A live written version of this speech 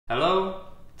Hello!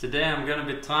 Today I'm going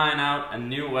to be trying out a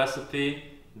new recipe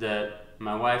that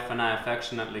my wife and I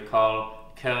affectionately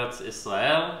call Carrots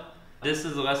Yisrael. This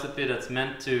is a recipe that's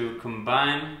meant to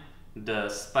combine the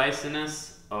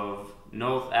spiciness of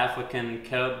North African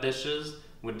carrot dishes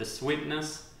with the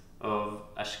sweetness of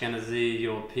Ashkenazi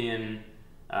European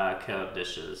carrot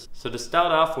dishes. So to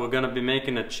start off, we're going to be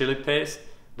making a chili paste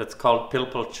that's called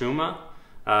Pilpelchuma.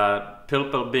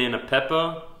 Pilpel being a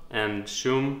pepper and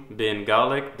shum being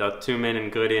garlic, the two main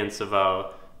ingredients of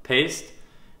our paste.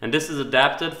 And this is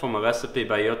adapted from a recipe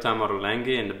by Yotam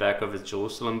Ottolenghi in the back of his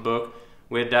Jerusalem book.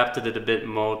 We adapted it a bit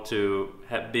more to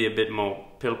be a bit more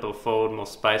pilpel forward, more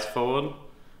spice forward.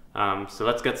 So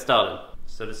let's get started.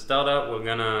 So to start out, we're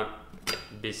gonna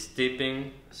be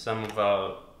steeping some of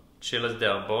our chiles de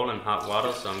arbol in hot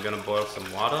water. So I'm gonna boil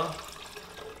some water.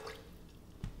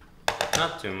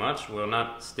 Not too much, we're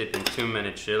not steeping too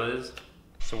many chiles.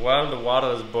 So while the water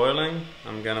is boiling,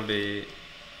 I'm gonna be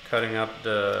cutting up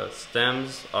the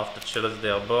stems off the chiles de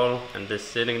arbol and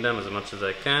deseeding them as much as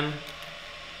I can.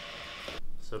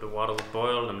 So the water's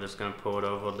boiled, I'm just gonna pour it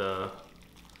over the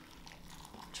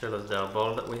chiles de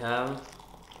arbol that we have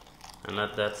and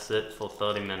let that sit for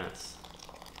 30 minutes.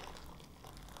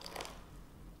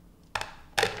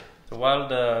 So while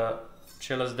the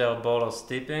chiles de arbol are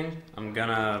steeping, I'm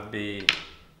gonna be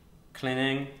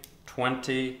cleaning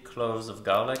 20 cloves of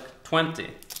garlic. 20!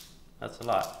 That's a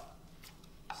lot.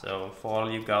 So for all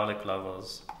you garlic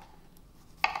lovers.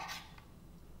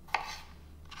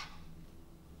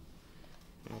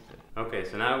 Okay,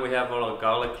 so now we have all our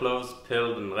garlic cloves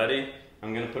peeled and ready.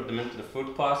 I'm going to put them into the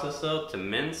food processor to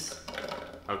mince.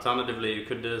 Alternatively, you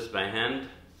could do this by hand.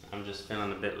 I'm just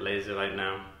feeling a bit lazy right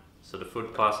now. So the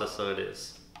food processor it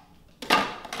is.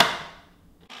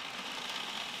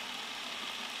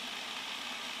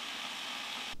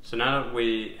 So now that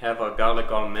we have our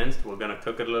garlic all minced, we're going to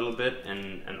cook it a little bit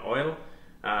in oil.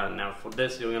 Now for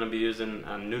this you're going to be using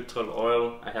neutral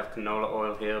oil. I have canola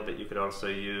oil here, but you could also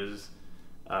use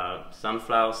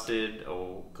sunflower seed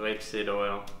or grapeseed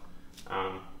oil.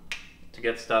 To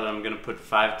get started, I'm going to put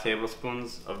 5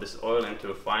 tablespoons of this oil into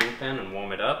a frying pan and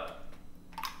warm it up.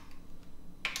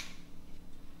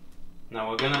 Now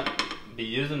we're going to be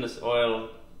using this oil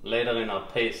later in our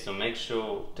paste, so make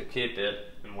sure to keep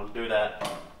it, and we'll do that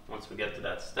once we get to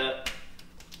that step.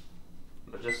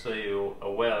 But just so you're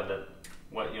aware that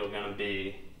what you're going to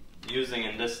be using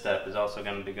in this step is also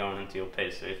going to be going into your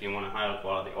paste. So if you want a higher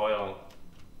quality oil,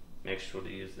 make sure to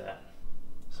use that.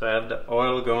 So I have the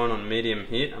oil going on medium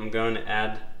heat. I'm going to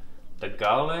add the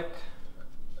garlic.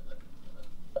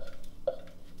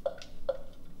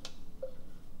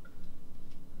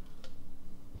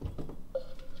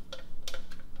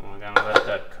 And we're going to let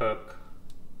that cook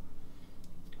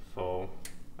for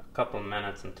a couple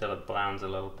minutes until it browns a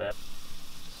little bit.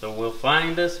 So we're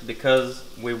frying this because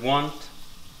we want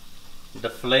the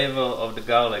flavor of the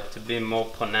garlic to be more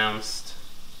pronounced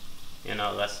in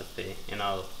our recipe, in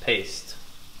our paste.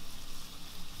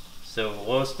 So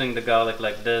roasting the garlic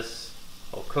like this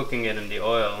or cooking it in the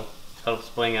oil helps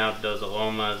bring out those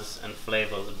aromas and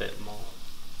flavors a bit more.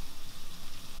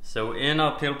 So in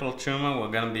our Pilpelchuma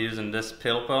we're going to be using this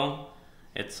pilpel.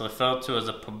 It's referred to as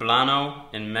a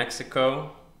poblano in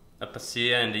Mexico, a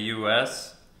pasilla in the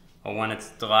US, or when it's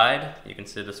dried, you can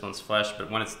see this one's fresh, but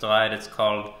when it's dried it's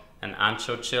called an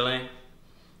ancho chile.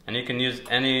 And you can use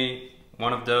any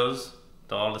one of those,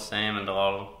 they're all the same and they're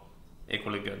all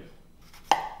equally good.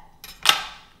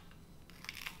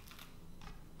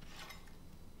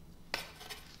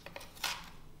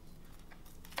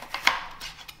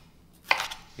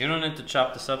 You don't need to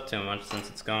chop this up too much since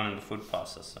it's going in the food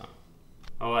processor.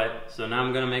 Alright, so now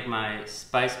I'm going to make my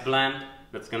spice blend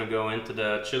that's going to go into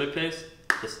the chili paste.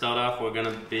 To start off, we're going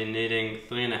to be needing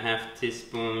 3.5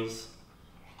 teaspoons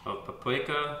of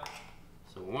paprika.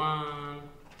 So 1,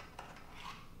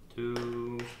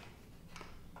 2,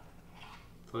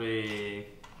 3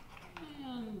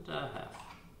 and a half.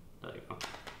 There you go.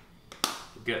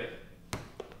 Good.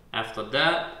 After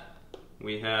that,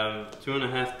 we have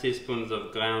 2.5 teaspoons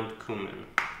of ground cumin.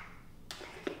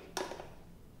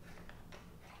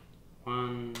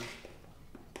 1,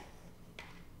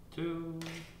 2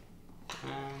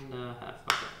 and a half.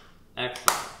 Okay.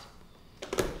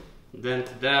 Excellent. Then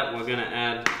to that we're going to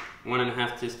add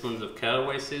 1.5 teaspoons of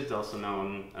caraway seeds, also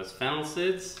known as fennel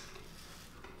seeds.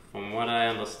 From what I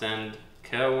understand,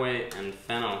 caraway and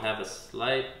fennel have a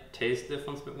slight taste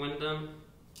difference between them,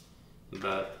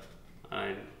 but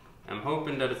I am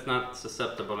hoping that it's not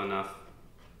susceptible enough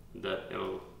that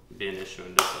it'll be an issue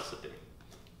in this recipe.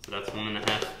 So that's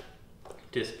 1.5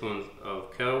 teaspoons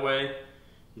of caraway,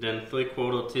 then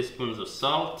 3/4 teaspoons of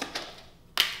salt,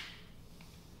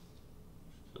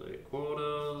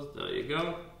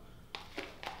 go.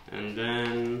 And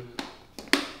then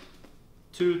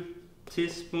 2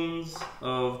 teaspoons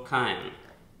of cayenne.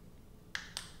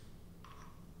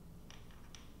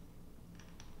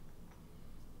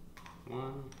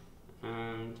 One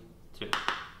and 2.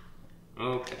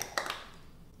 Okay.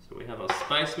 So we have our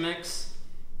spice mix.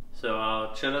 So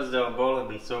our chiles de arbol have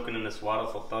been soaking in this water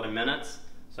for 30 minutes.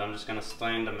 So I'm just going to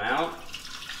strain them out.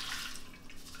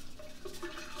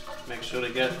 Make sure to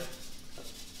get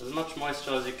as much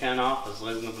moisture as you can off, as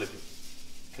reasonably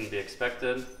can be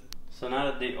expected. So now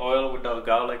that the oil with our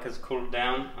garlic has cooled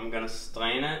down, I'm going to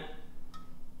strain it.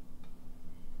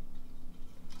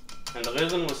 And the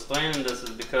reason we're straining this is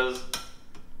because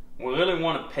we really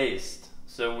want a paste.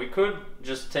 So we could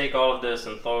just take all of this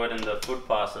and throw it in the food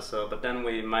processor, but then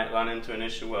we might run into an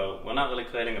issue where we're not really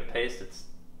creating a paste,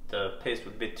 the paste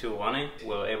would be too runny.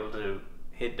 We're able to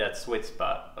hit that sweet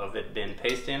spot of it being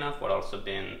pasty enough, but also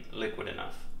being liquid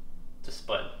enough to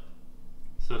spread.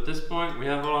 So at this point, we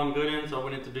have all our ingredients. All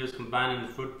we need to do is combine in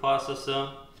the food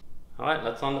processor. Alright,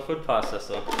 let's run the food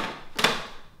processor.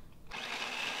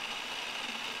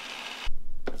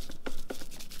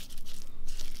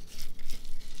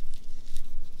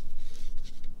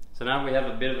 So now we have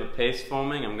a bit of a paste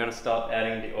forming. I'm going to start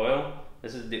adding the oil.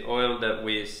 This is the oil that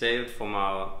we saved from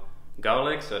our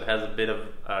garlic, so it has a bit of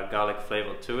garlic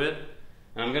flavor to it.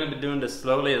 And I'm going to be doing this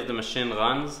slowly as the machine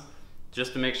runs,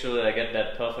 just to make sure that I get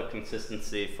that perfect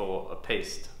consistency for a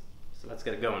paste. So let's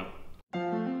get it going.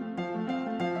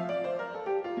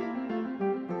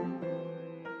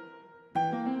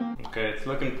 Okay, it's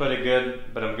looking pretty good,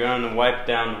 but I'm going to wipe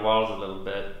down the walls a little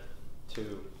bit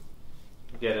to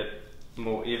get it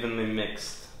more evenly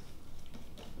mixed.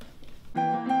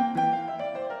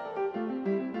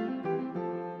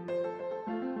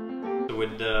 So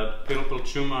with the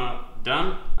Pilpelchuma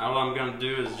done, all I'm going to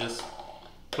do is just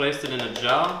place it in a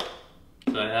jar.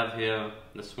 So I have here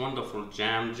this wonderful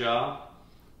jam jar,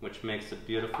 which makes a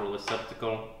beautiful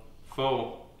receptacle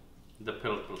for the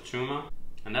Pilpelchuma.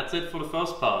 And that's it for the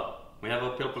first part. We have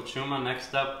our Pilpelchuma.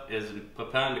 Next up is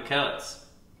preparing the carrots.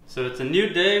 So it's a new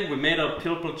day. We made our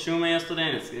Pilpelchuma yesterday,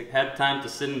 and it had time to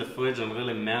sit in the fridge and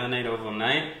really marinate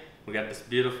overnight. We got this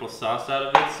beautiful sauce out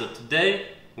of it. So today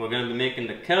we're going to be making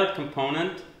the carrot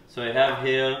component. So I have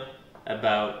here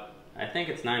about, I think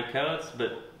it's 9 carrots,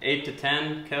 but 8 to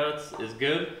 10 carrots is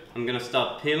good. I'm going to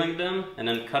start peeling them and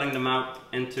then cutting them out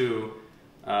into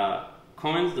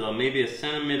coins that are maybe a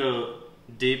centimeter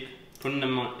deep, putting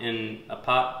them in a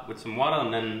pot with some water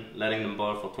and then letting them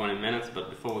boil for 20 minutes.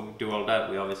 But before we do all that,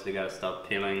 we obviously got to start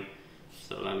peeling.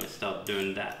 So let me start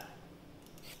doing that.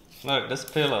 Look, this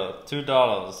peeler,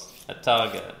 $2 at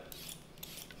Target.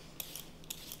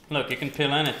 Look, you can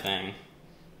peel anything. You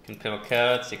can peel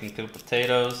carrots, you can peel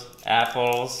potatoes,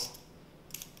 apples,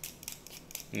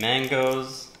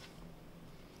 mangoes.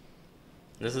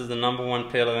 This is the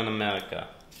 #1 peeler in America.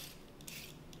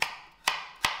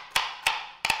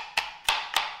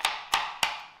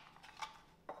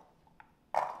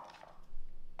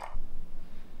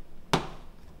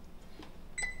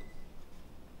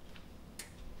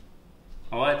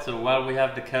 Alright, so while we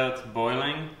have the carrots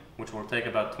boiling, which will take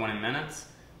about 20 minutes,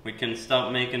 we can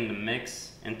start making the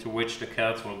mix into which the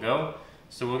carrots will go.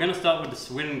 So we're going to start with the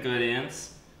sweet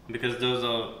ingredients, because those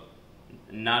are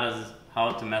not as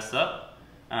hard to mess up.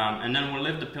 And then we'll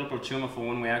leave the Pilpelchuma for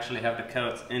when we actually have the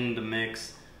carrots in the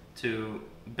mix to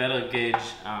better gauge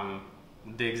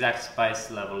the exact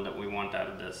spice level that we want out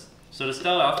of this. So to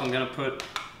start off, I'm going to put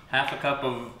half a cup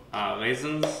of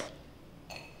raisins.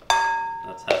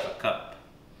 That's half a cup.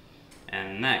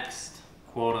 And next,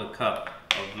 1/4 cup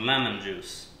of lemon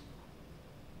juice.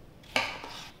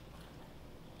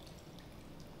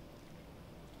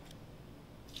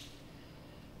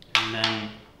 And then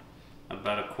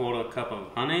about 1/4 cup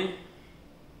of honey.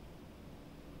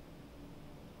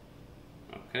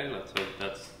 Okay, let's hope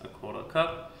that's 1/4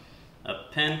 cup. A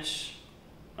pinch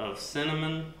of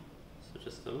cinnamon, so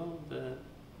just a little bit.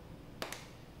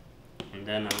 And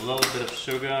then a little bit of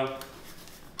sugar.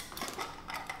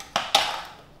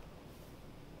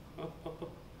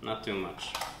 Not too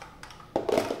much.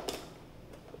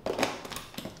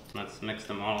 Let's mix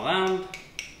them all around.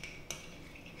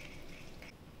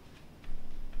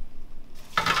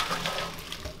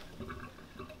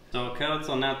 So our carrots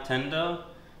are now tender.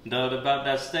 They're at about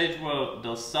that stage where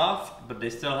they're soft, but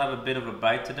they still have a bit of a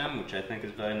bite to them, which I think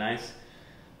is very nice.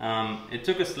 It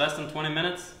took us less than 20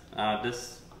 minutes.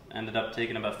 This ended up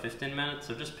taking about 15 minutes.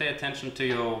 So just pay attention to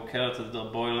your carrots as they're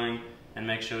boiling, and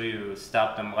make sure you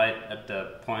stop them right at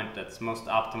the point that's most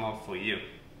optimal for you.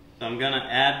 So I'm gonna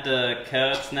add the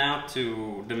carrots now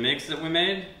to the mix that we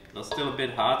made. They're still a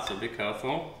bit hot, so be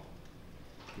careful.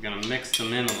 We're gonna mix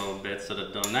them in a little bit so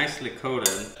that they're nicely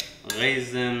coated.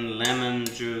 Raisin, lemon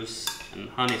juice, and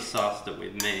honey sauce that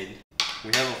we've made. We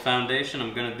have a foundation.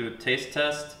 I'm gonna do a taste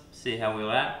test, see how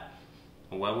we're at,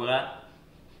 or where we're at.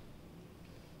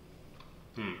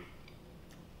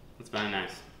 That's very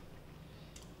nice.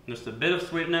 Just a bit of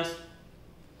sweetness.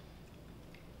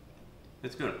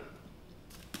 It's good.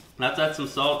 Let's add some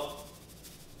salt.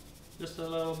 Just a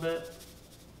little bit.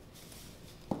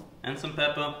 And some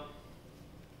pepper.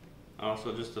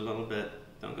 Also just a little bit.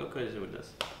 Don't go crazy with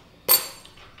this.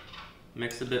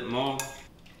 Mix a bit more.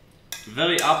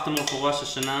 Very optimal for Rosh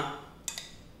Hashanah,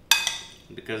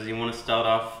 because you want to start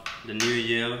off the new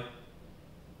year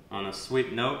on a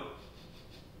sweet note.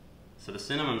 So the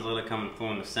cinnamon's really coming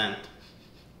through in the scent.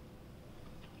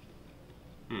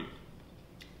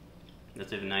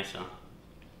 That's even nicer.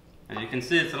 As you can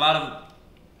see, it's a lot of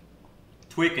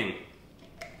tweaking.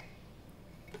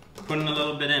 Putting a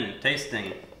little bit in,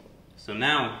 tasting. So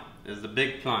now is the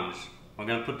big plunge. We're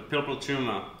going to put the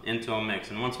Pilpelchuma into our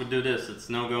mix. And once we do this, it's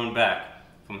no going back.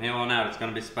 From here on out, it's going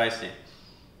to be spicy.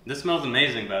 This smells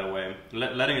amazing, by the way.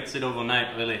 Letting it sit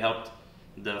overnight really helped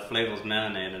the flavors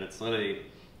marinate, and it's really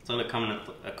coming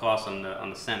across on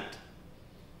the scent.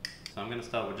 So I'm going to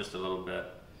start with just a little bit.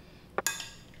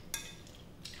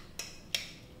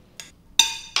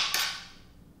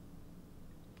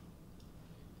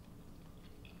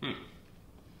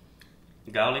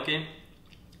 Garlicky.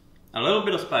 A little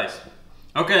bit of spice.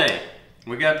 Okay,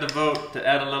 we got the vote to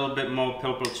add a little bit more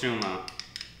Pilpelchuma.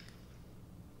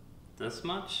 This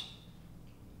much?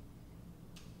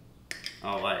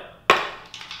 Alright.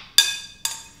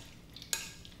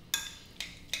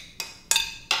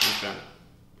 Okay.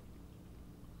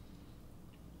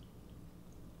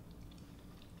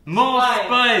 More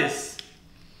spice!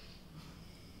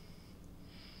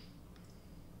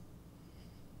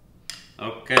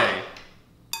 Okay.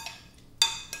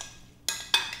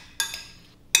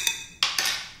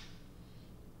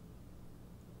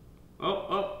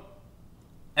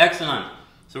 Excellent.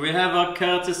 So we have our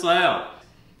carrots Yisrael.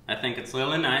 I think it's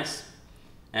really nice.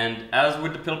 And as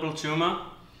with the Pilpelchuma,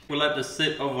 we let this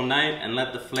sit overnight and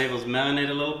let the flavors marinate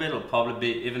a little bit. It'll probably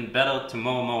be even better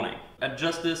tomorrow morning.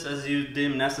 Adjust this as you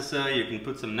deem necessary. You can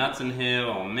put some nuts in here,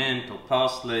 or mint, or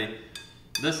parsley.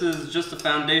 This is just a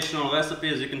foundational recipe.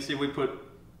 As you can see, we put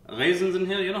raisins in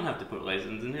here. You don't have to put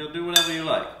raisins in here. Do whatever you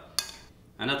like.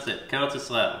 And that's it. Carrots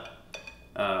Yisrael.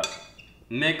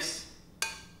 Mix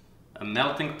a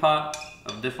melting pot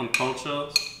of different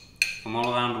cultures from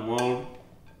all around the world.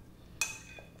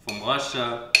 From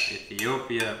Russia,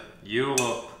 Ethiopia,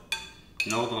 Europe,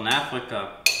 Northern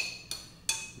Africa,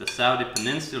 the Saudi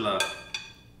Peninsula.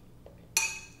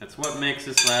 That's what makes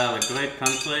Israel a great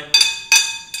country,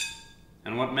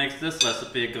 and what makes this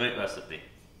recipe a great recipe.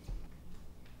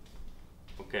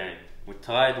 Okay, we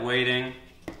tried waiting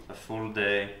a full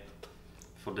day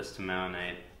for this to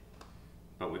marinate,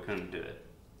 but we couldn't do it.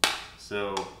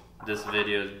 So this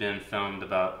video has been filmed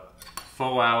about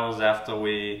 4 hours after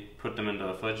we put them in the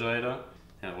refrigerator.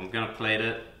 Yeah, we're gonna plate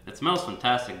it. It smells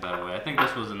fantastic, by the way. I think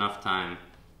this was enough time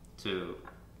to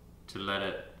let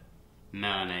it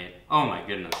marinate. Oh my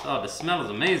goodness. Oh, the smell is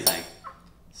amazing. It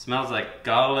smells like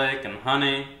garlic and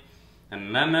honey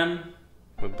and lemon.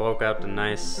 We broke out the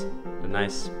nice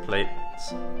plates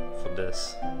for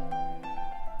this.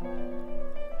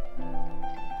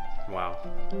 Wow.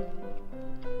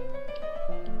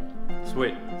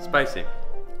 Sweet, spicy.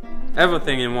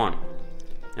 Everything in one.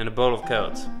 And a bowl of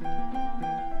carrots.